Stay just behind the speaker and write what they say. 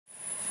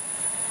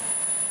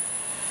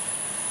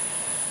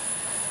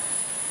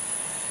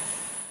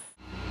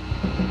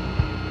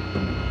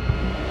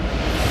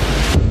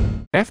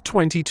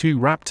F-22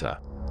 Raptor.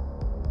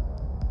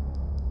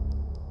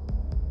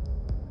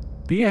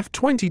 The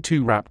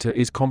F-22 Raptor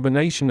is a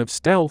combination of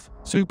stealth,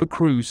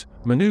 supercruise,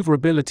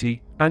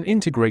 maneuverability, and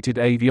integrated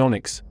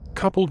avionics,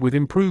 coupled with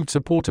improved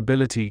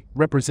supportability,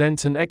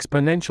 represents an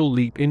exponential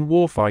leap in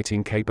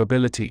warfighting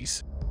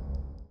capabilities.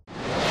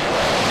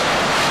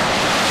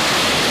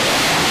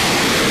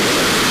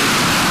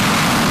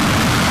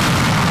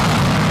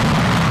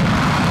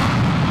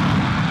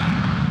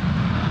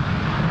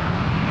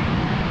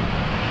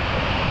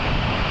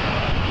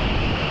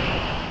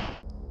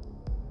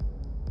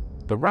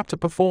 The Raptor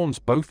performs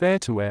both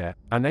air-to-air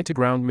and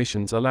air-to-ground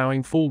missions,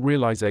 allowing full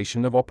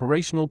realization of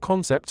operational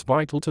concepts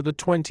vital to the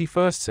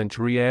 21st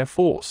century Air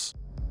Force.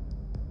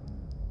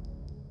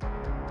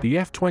 The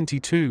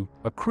F-22,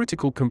 a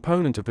critical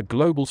component of the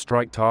Global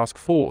Strike Task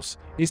Force,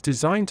 is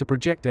designed to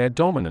project air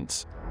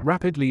dominance,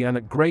 rapidly and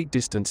at great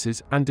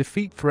distances, and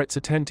defeat threats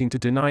attempting to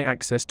deny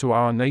access to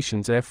our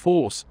nation's Air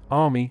Force,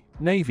 Army,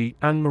 Navy,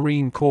 and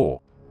Marine Corps.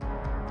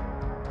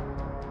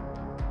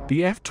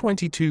 The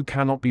F-22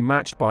 cannot be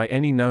matched by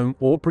any known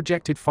or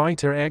projected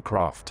fighter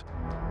aircraft.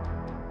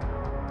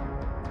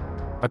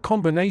 A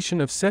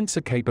combination of sensor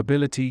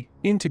capability,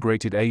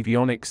 integrated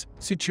avionics,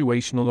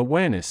 situational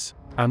awareness,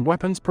 and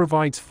weapons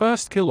provides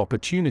first-kill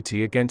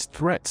opportunity against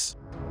threats.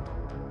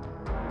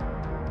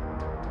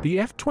 The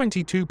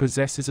F-22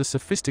 possesses a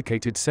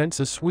sophisticated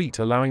sensor suite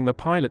allowing the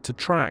pilot to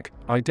track,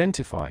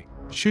 identify,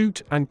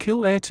 shoot, and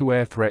kill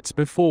air-to-air threats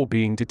before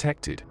being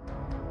detected.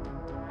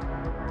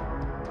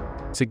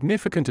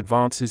 Significant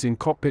advances in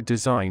cockpit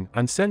design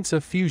and sensor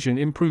fusion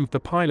improve the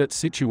pilot's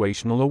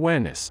situational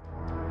awareness.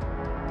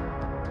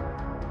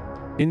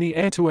 In the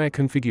air-to-air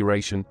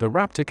configuration, the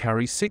Raptor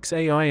carries 6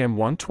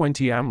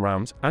 AIM-120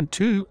 AMRAAMs and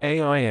 2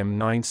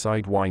 AIM-9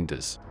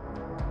 Sidewinders.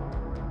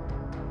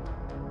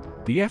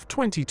 The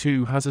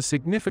F-22 has a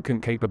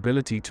significant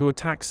capability to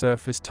attack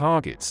surface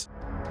targets.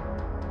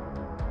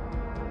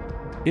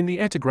 In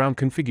the air-to-ground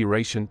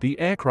configuration, the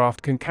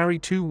aircraft can carry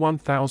 2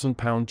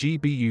 1,000-pound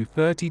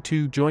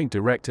GBU-32 Joint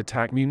Direct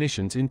Attack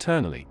munitions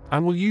internally,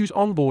 and will use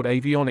onboard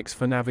avionics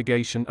for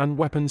navigation and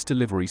weapons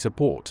delivery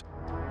support.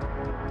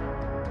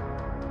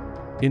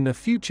 In the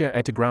future,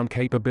 air-to-ground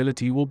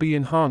capability will be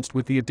enhanced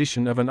with the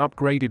addition of an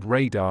upgraded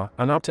radar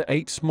and up to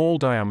 8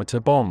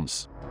 small-diameter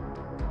bombs.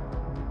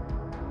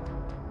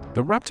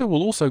 The Raptor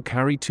will also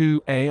carry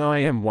 2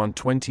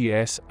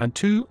 AIM-120S and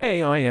 2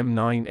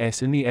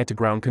 AIM-9S in the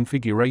air-to-ground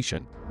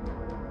configuration.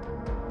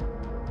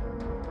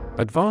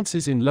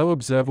 Advances in low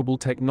observable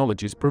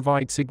technologies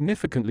provide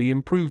significantly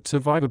improved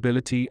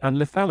survivability and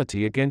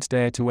lethality against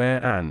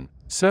air-to-air and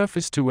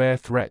surface-to-air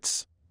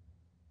threats.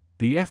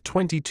 The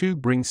F-22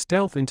 brings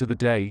stealth into the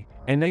day,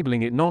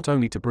 enabling it not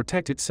only to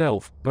protect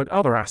itself, but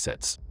other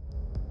assets.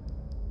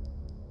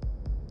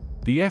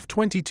 The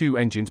F-22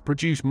 engines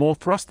produce more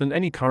thrust than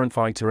any current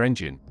fighter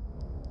engine.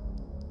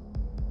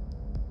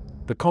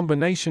 The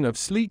combination of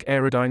sleek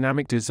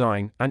aerodynamic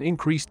design and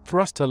increased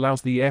thrust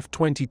allows the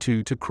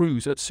F-22 to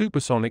cruise at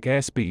supersonic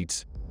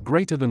airspeeds,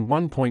 greater than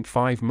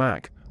 1.5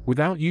 Mach,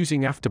 without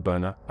using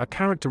afterburner, a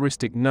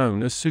characteristic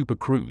known as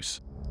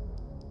supercruise.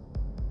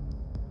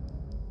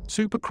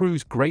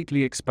 Supercruise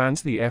greatly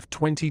expands the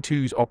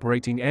F-22's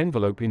operating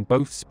envelope in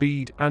both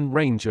speed and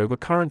range over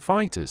current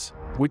fighters,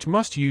 which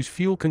must use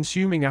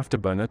fuel-consuming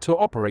afterburner to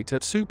operate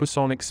at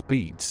supersonic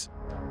speeds.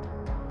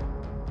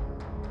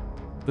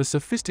 The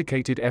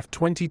sophisticated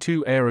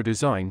F-22 aero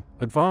design,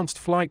 advanced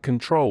flight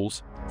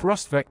controls,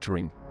 thrust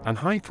vectoring, and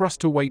high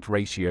thrust-to-weight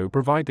ratio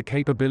provide the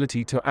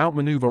capability to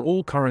outmaneuver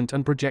all current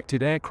and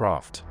projected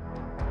aircraft.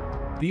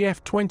 The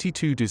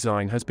F-22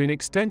 design has been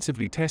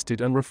extensively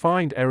tested and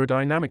refined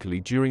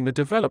aerodynamically during the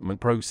development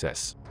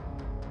process.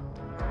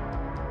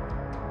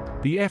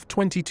 The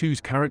F-22's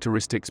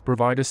characteristics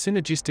provide a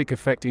synergistic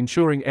effect,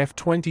 ensuring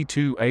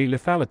F-22A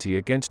lethality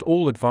against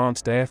all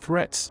advanced air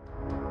threats.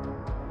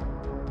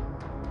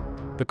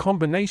 The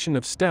combination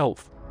of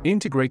stealth,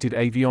 integrated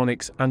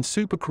avionics, and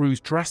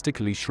supercruise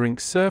drastically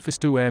shrinks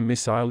surface-to-air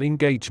missile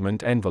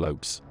engagement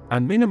envelopes,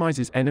 and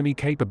minimizes enemy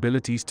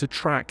capabilities to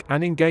track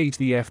and engage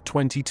the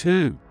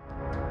F-22.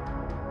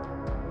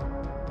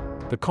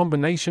 The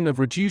combination of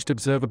reduced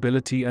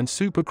observability and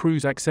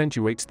supercruise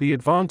accentuates the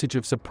advantage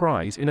of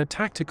surprise in a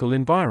tactical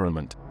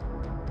environment.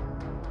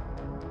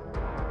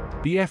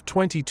 The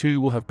F-22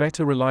 will have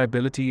better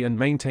reliability and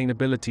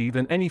maintainability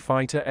than any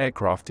fighter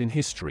aircraft in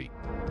history.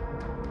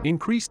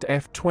 Increased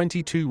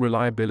F-22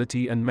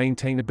 reliability and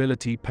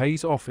maintainability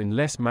pays off in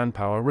less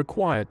manpower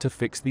required to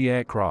fix the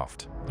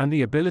aircraft, and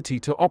the ability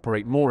to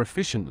operate more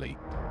efficiently.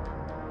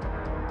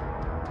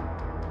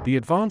 The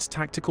Advanced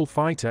Tactical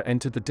Fighter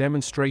entered the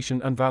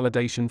demonstration and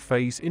validation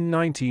phase in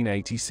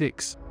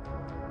 1986.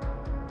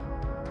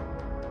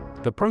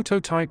 The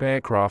prototype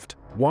aircraft,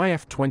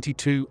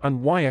 YF-22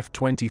 and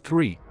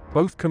YF-23,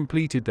 both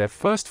completed their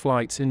first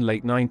flights in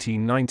late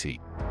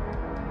 1990.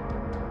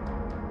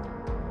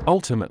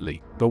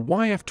 Ultimately, The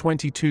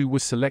F-22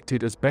 was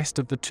selected as best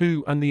of the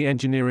two, and the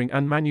engineering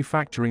and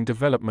manufacturing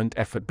development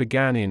effort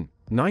began in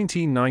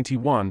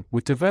 1991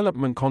 with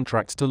development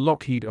contracts to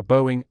Lockheed,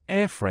 Boeing,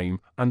 Airframe,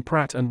 and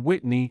Pratt &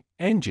 Whitney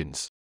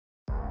engines.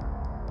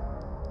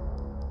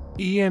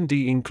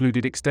 EMD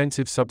included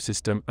extensive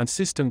subsystem and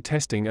system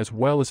testing as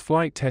well as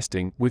flight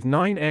testing with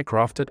 9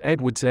 aircraft at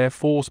Edwards Air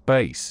Force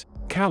Base,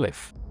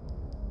 Calif.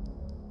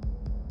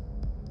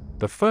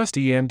 The first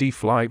EMD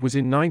flight was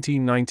in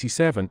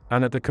 1997,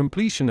 and at the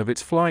completion of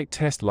its flight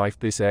test life,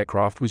 this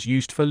aircraft was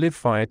used for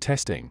live-fire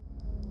testing.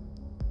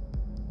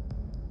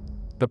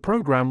 The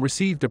program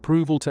received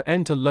approval to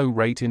enter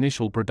low-rate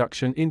initial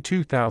production in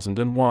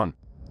 2001.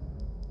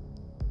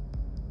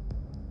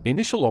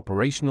 Initial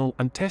operational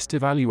and test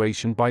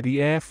evaluation by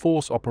the Air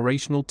Force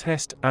Operational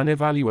Test and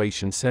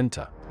Evaluation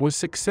Center was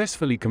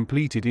successfully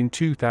completed in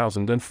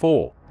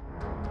 2004.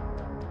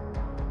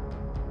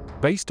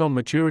 Based on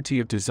maturity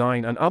of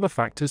design and other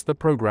factors, the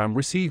program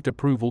received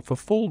approval for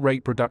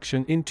full-rate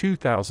production in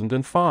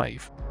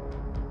 2005.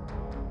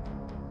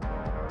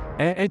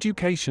 Air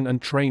Education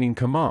and Training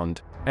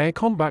Command, Air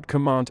Combat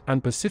Command,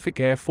 and Pacific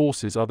Air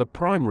Forces are the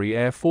primary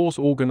Air Force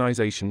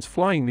organizations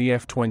flying the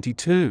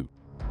F-22.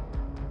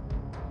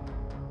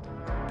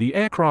 The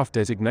aircraft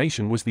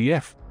designation was the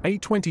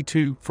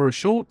F-22 for a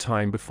short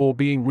time before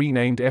being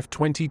renamed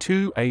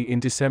F-22A in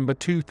December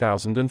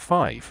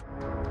 2005.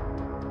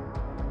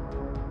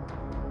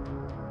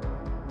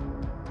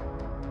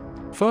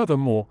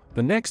 Furthermore,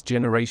 the next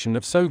generation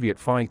of Soviet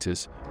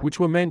fighters, which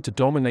were meant to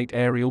dominate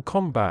aerial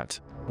combat,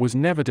 was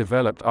never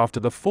developed after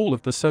the fall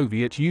of the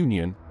Soviet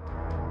Union.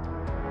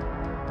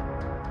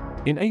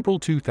 In April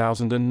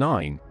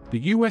 2009, the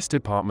U.S.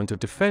 Department of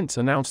Defense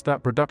announced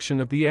that production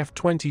of the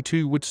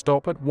F-22 would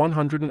stop at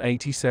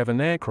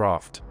 187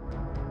 aircraft.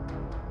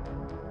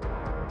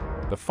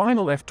 The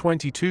final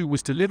F-22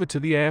 was delivered to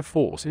the Air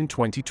Force in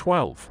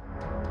 2012.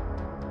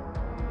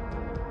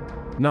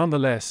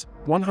 Nonetheless,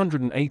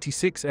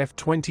 186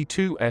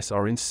 F-22s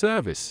are in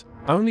service,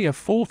 only a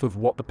fourth of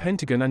what the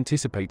Pentagon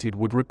anticipated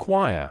would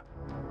require.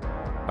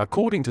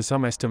 According to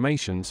some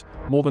estimations,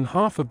 more than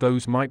half of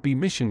those might be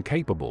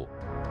mission-capable.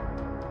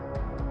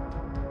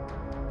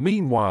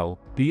 Meanwhile,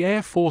 the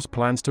Air Force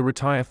plans to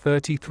retire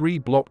 33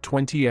 Block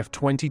 20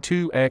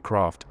 F-22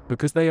 aircraft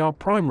because they are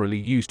primarily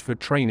used for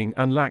training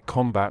and lack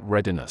combat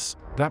readiness.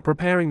 That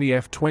preparing the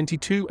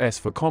F-22s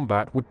for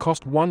combat would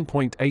cost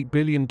 $1.8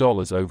 billion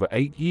over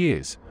 8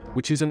 years,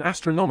 which is an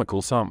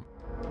astronomical sum.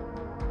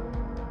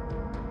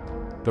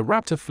 The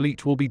Raptor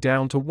fleet will be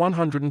down to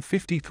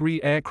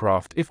 153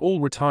 aircraft if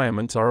all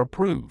retirements are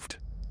approved.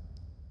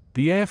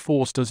 The Air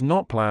Force does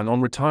not plan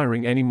on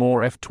retiring any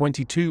more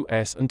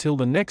F-22s until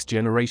the next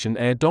generation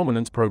air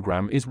dominance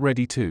program is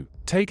ready to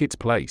take its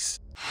place.